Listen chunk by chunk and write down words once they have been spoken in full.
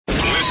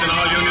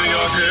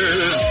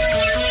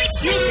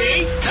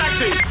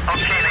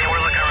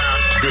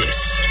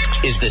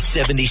the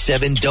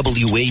 77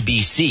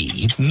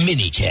 WABC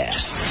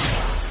minicast.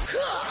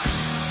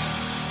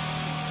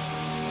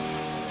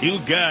 You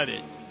got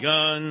it.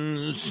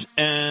 Guns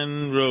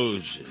and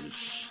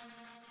Roses.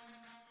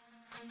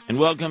 And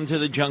welcome to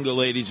the jungle,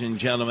 ladies and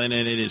gentlemen.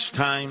 And it is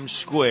Times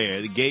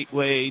Square, the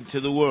gateway to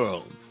the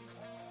world,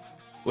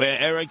 where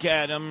Eric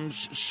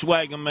Adams,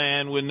 swagger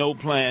man with no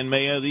plan,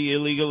 mayor of the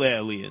illegal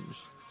aliens,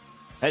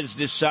 has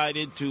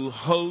decided to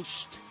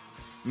host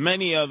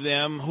many of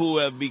them who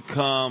have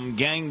become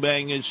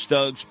gangbangers,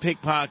 thugs,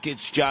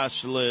 pickpockets,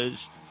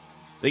 jostlers.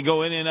 They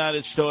go in and out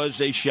of stores,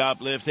 they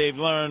shoplift, they've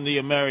learned the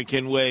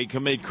American way,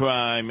 commit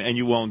crime, and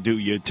you won't do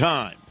your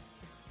time.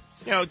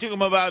 You know, it took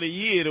them about a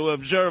year to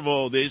observe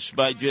all this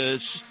by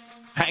just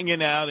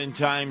hanging out in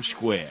Times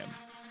Square.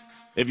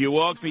 If you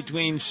walk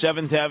between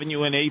 7th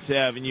Avenue and 8th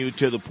Avenue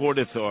to the Port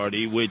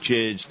Authority, which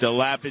is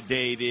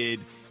dilapidated,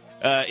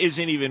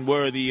 isn't even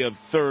worthy of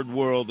third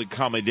world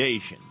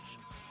accommodations,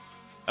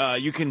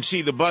 you can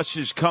see the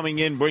buses coming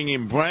in,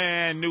 bringing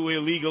brand new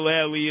illegal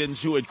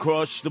aliens who had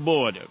crossed the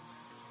border.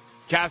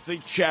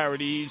 Catholic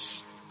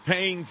Charities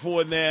paying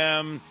for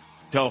them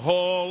to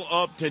haul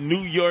up to New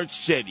York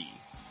City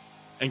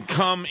and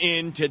come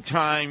into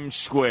Times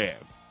Square.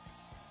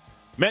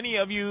 Many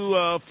of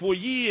you, for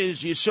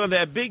years, you saw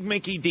that big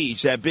Mickey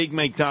D's, that big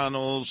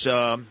McDonald's,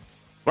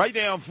 right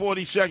there on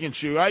 42nd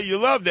Street, right? You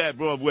loved that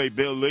Broadway,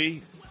 Bill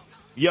Lee.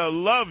 You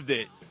loved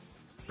it.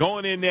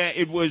 Going in there,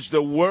 it was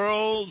the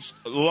world's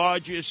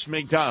largest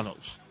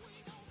McDonald's.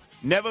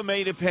 Never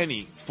made a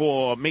penny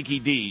for Mickey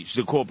D's,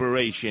 the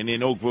corporation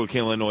in Oak Brook,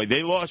 Illinois.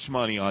 They lost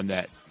money on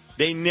that.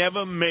 They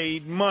never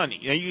made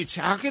money. And you'd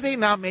say, how could they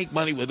not make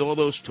money with all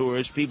those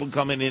tourists, people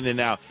coming in and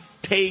out,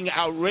 paying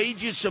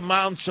outrageous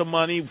amounts of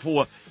money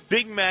for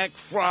Big Mac,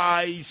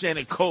 fries, and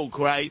a Coke,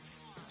 right?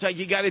 It's like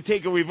you got to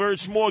take a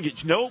reverse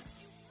mortgage. Nope.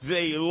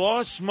 They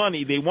lost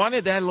money. They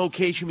wanted that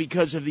location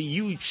because of the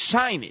huge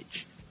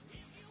signage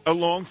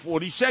along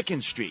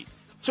 42nd Street.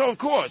 So, of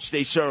course,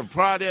 they serve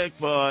product,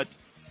 but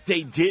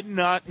they did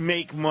not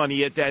make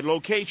money at that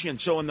location.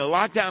 So in the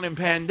lockdown and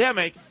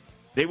pandemic,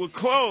 they were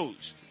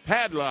closed,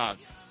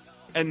 padlocked.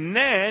 And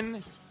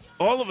then,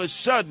 all of a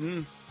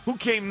sudden, who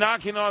came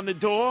knocking on the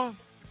door?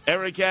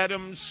 Eric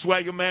Adams,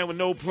 swagger man with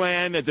no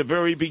plan at the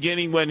very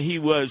beginning when he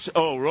was,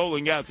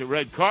 rolling out the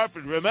red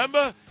carpet,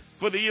 remember?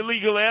 For the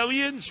illegal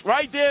aliens,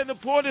 right there in the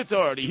Port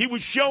Authority. He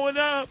was showing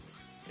up.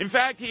 In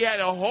fact, he had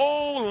a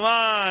whole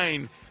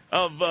line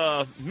of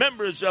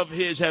members of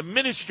his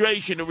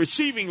administration, a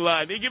receiving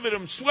line. They're giving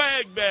him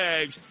swag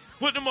bags,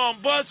 putting them on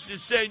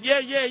buses, saying,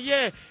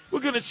 yeah, we're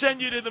going to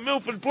send you to the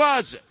Milford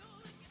Plaza.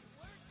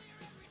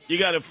 You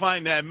got to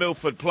find that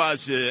Milford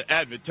Plaza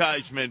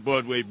advertisement,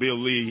 Broadway Bill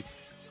Lee.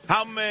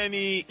 How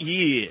many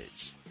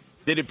years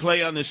did it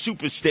play on the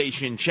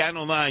Superstation,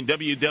 Channel 9,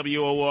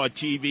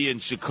 WWOR-TV in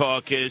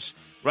Secaucus,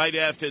 right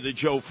after the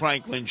Joe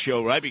Franklin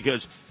show, right?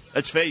 Because,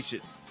 let's face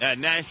it, that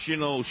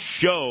national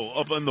show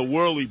up on the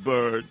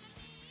Whirlybird,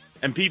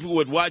 and people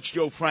would watch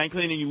Joe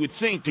Franklin, and you would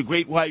think the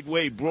Great White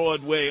Way,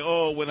 Broadway,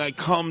 when I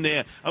come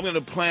there, I'm going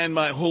to plan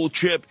my whole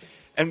trip.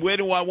 And where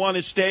do I want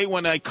to stay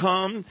when I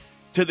come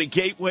to the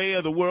gateway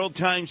of the world,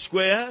 Times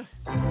Square?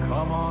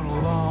 Come on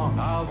along,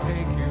 I'll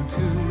take you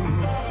to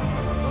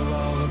the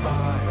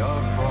lullaby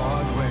of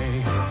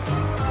Broadway.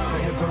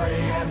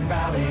 Hickory and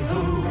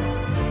Ballyhoo,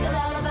 The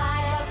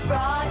lullaby of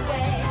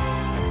Broadway.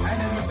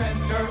 and in the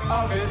center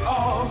of it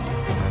all,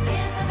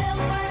 Is the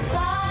Milford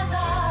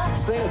Plaza.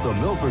 Stay at the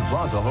Milford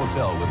Plaza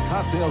Hotel with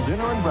cocktail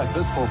dinner and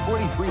breakfast for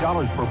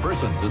 $43 per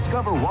person.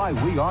 Discover why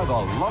we are the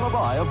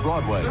lullaby of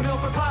Broadway. the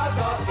Milford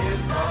Plaza is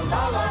the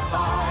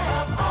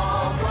lullaby of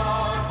all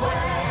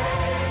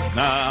Broadway.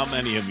 Now,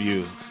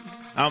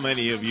 how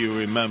many of you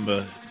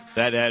remember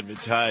that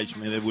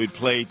advertisement that would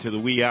play to the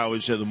wee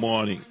hours of the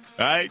morning,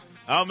 right?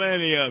 How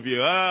many of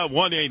you?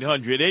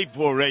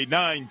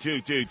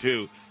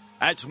 1-800-848-9222.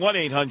 That's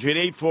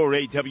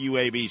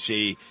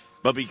 1-800-848-WABC.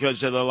 But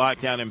because of the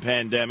lockdown and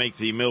pandemic,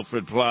 the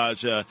Milford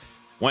Plaza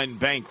went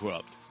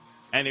bankrupt,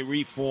 and it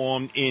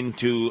reformed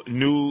into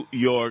New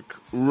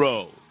York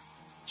Row.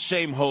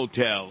 Same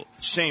hotel,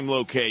 same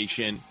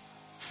location,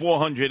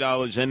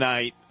 $400 a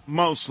night,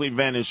 mostly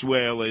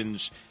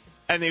Venezuelans,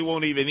 and they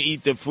won't even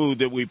eat the food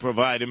that we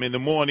provide them in the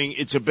morning.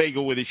 It's a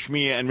bagel with a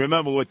schmear. And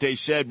remember what they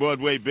said,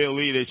 Broadway Bill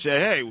Lee, they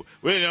said, hey,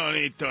 we don't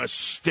eat the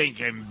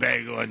stinking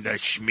bagel and the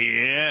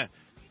schmear.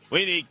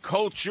 We need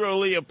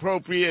culturally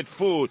appropriate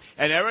food.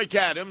 And Eric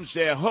Adams,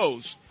 their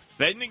host,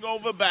 bending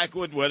over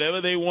backward, whatever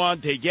they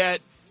want to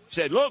get,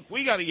 said, look,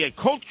 we got to get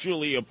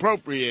culturally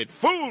appropriate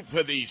food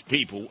for these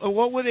people.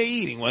 What were they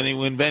eating when they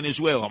were in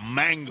Venezuela?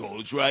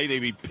 Mangoes, right? They'd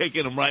be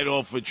picking them right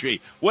off a tree.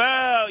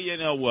 Well, you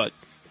know what?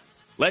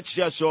 Let's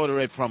just order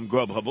it from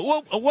Grubhub.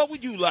 What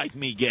would you like,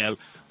 Miguel?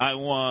 I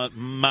want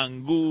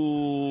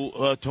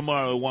mango.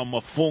 Tomorrow I want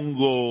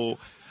mofongo.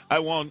 I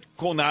want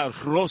con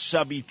arroz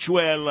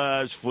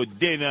habichuelas for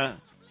dinner,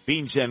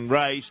 beans and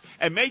rice.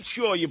 And make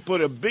sure you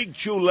put a big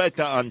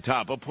chuleta on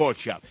top, a pork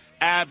chop.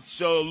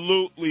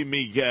 Absolutely,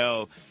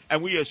 Miguel.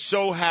 And we are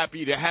so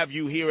happy to have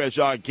you here as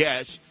our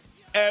guest.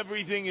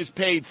 Everything is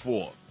paid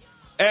for.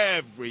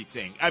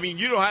 Everything. I mean,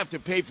 you don't have to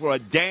pay for a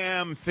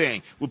damn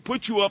thing. We'll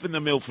put you up in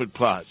the Milford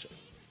Plaza.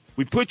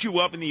 We put you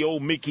up in the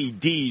old Mickey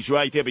D's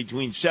right there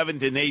between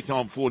 7th and 8th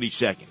on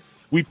 42nd.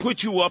 We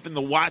put you up in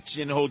the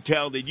Watson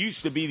Hotel that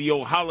used to be the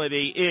old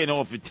Holiday Inn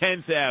off of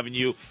 10th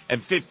Avenue and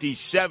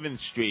 57th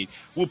Street.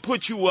 We'll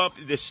put you up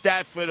at the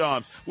Stafford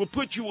Arms. We'll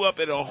put you up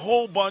at a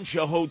whole bunch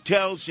of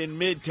hotels in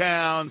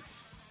Midtown.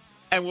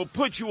 And we'll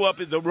put you up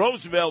at the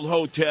Roosevelt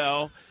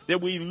Hotel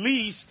that we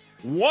leased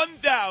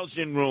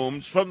 1,000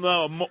 rooms from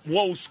the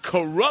most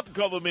corrupt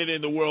government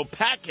in the world,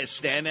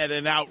 Pakistan, at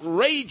an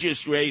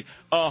outrageous rate,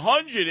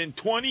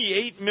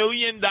 $128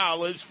 million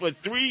for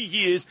 3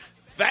 years.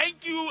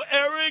 Thank you,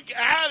 Eric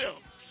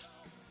Adams.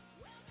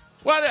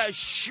 What a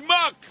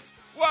schmuck.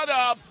 What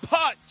a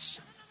putz.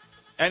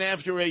 And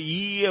after a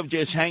year of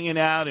just hanging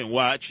out and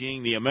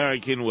watching the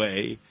American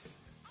way,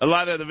 a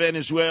lot of the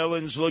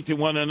Venezuelans looked at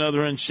one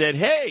another and said,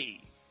 Hey,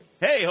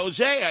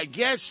 Jose, I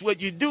guess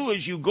what you do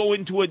is you go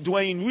into a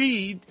Dwayne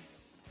Reed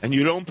and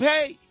you don't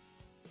pay.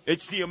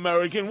 It's the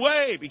American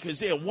way because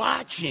they're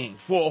watching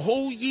for a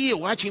whole year,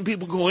 watching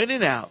people go in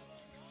and out,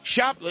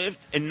 shoplift,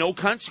 and no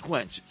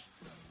consequences.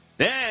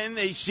 Then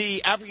they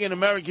see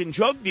African-American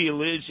drug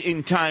dealers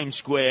in Times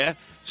Square,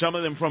 some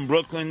of them from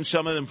Brooklyn,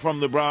 some of them from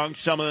the Bronx,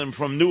 some of them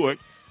from Newark,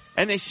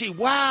 and they see,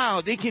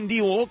 wow, they can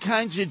deal all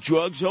kinds of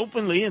drugs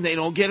openly and they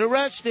don't get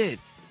arrested.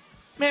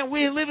 Man,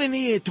 we're living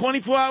here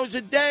 24 hours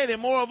a day. There are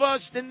more of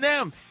us than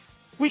them.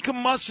 We can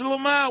muscle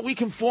them out. We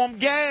can form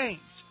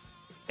gangs.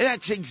 And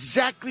that's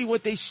exactly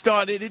what they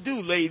started to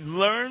do. They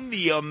learned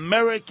the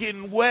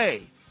American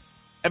way.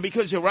 And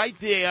because they're right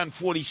there on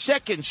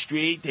 42nd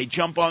Street, they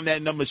jump on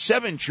that number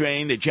 7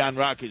 train, the John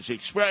Rockers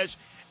Express.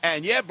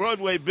 And, yeah,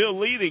 Broadway Bill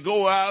Lee, they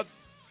go out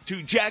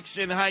to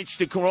Jackson Heights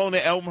to Corona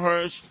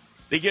Elmhurst.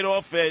 They get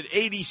off at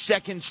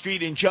 82nd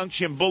Street and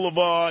Junction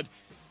Boulevard.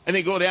 And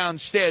they go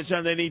downstairs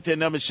underneath the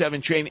number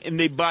 7 train, and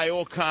they buy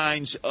all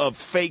kinds of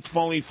fake,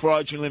 phony,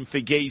 fraudulent,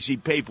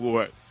 fugazi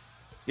paperwork.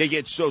 They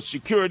get Social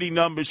Security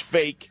numbers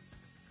fake.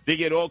 They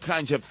get all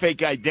kinds of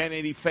fake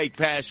identity, fake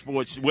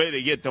passports. Where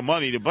they get the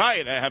money to buy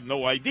it, I have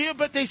no idea,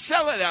 but they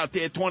sell it out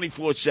there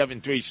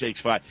 24/7,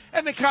 365.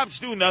 And the cops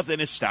do nothing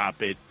to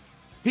stop it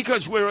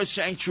because we're a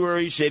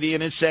sanctuary city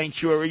and a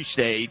sanctuary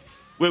state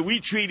where we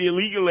treat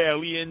illegal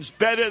aliens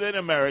better than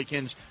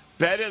Americans,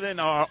 better than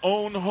our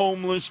own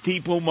homeless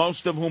people,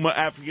 most of whom are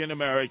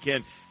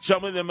African-American,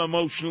 some of them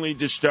emotionally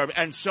disturbed,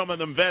 and some of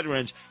them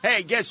veterans.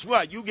 Hey, guess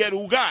what? You get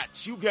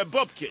ugats, you get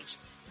bupkis.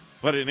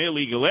 But an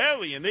illegal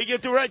alien, they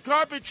get the red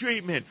carpet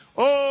treatment.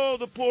 Oh,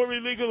 the poor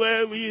illegal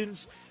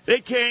aliens.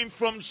 They came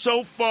from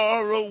so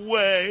far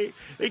away.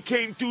 They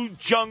came through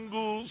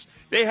jungles.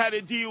 They had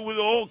to deal with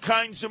all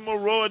kinds of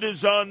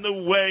marauders on the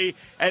way.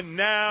 And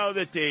now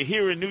that they're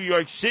here in New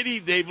York City,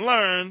 they've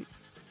learned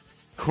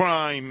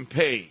crime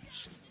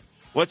pays.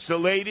 What's the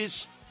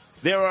latest?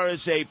 There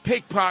is a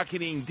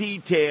pickpocketing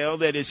detail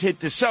that has hit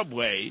the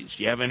subways.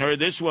 You haven't heard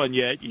this one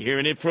yet. You're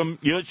hearing it from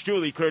yours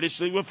truly,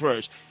 Curtis Lee,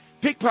 first.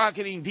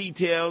 Pickpocketing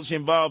details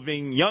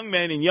involving young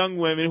men and young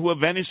women who are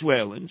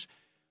Venezuelans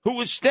who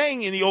were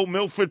staying in the old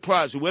Milford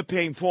Plaza. We're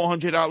paying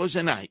 $400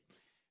 a night.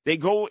 They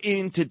go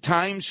into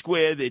Times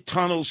Square, the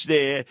tunnels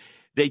there.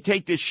 They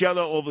take the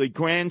shuttle over the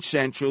Grand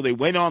Central. They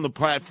went on the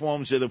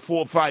platforms of the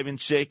 4, 5, and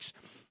 6.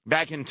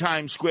 Back in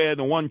Times Square,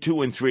 the 1,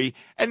 2, and 3,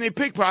 and they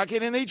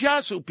pickpocket and they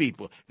jostle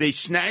people. They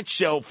snatch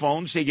cell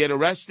phones. They get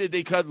arrested.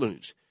 They cut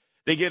loose.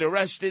 They get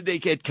arrested. They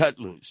get cut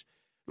loose.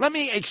 Let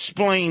me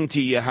explain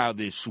to you how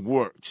this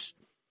works,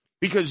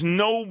 because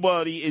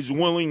nobody is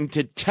willing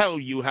to tell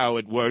you how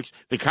it works.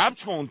 The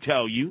cops won't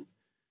tell you.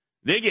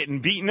 They're getting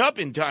beaten up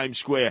in Times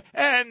Square,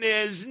 and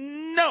there's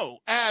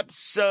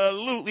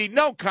absolutely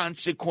no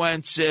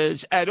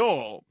consequences at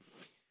all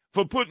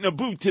for putting a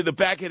boot to the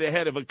back of the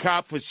head of a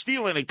cop for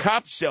stealing a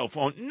cop's cell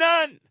phone.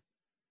 None.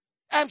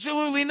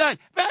 Absolutely none.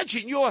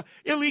 Imagine you're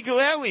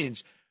illegal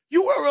aliens.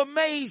 You were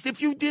amazed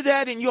if you did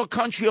that in your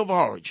country of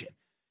origin.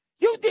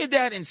 You did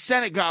that in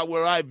Senegal,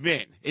 where I've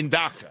been, in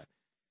Dhaka.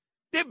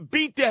 They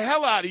beat the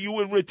hell out of you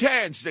with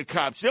rattans, the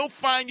cops. They'll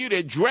find you,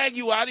 they'll drag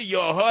you out of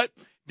your hut.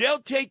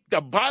 They'll take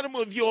the bottom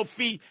of your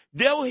feet.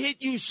 They'll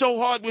hit you so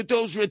hard with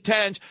those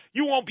rattans,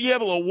 you won't be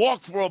able to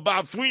walk for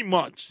about 3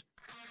 months.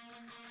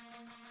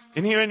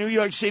 And here in New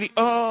York City,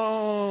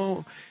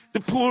 oh, the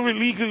poor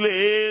illegal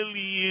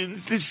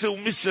aliens, they're so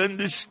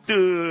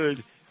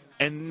misunderstood.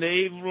 And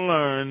they've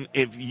learned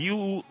if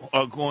you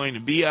are going to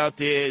be out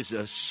there as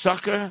a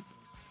sucker,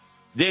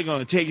 they're going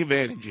to take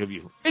advantage of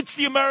you. It's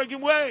the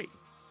American way.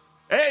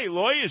 Hey,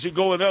 lawyers are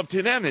going up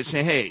to them and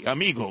saying, hey,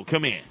 amigo,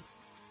 come in.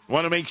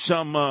 Want to make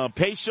some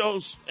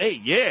pesos? Hey,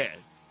 yeah.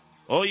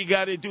 All you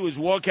got to do is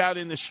walk out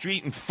in the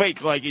street and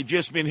fake like you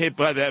just been hit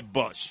by that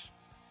bus.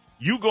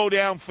 You go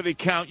down for the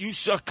count. You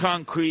suck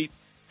concrete.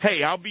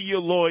 Hey, I'll be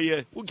your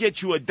lawyer. We'll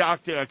get you a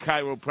doctor, a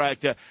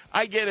chiropractor.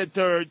 I get a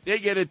third. They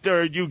get a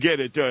third. You get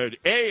a third.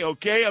 Hey,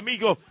 okay,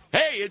 amigo.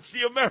 Hey, it's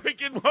the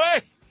American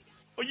way.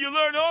 Well, you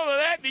learn all of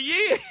that in a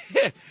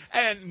year.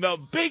 And the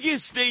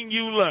biggest thing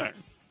you learn,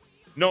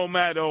 no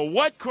matter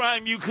what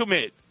crime you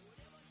commit,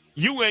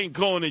 you ain't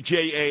going to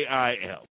jail.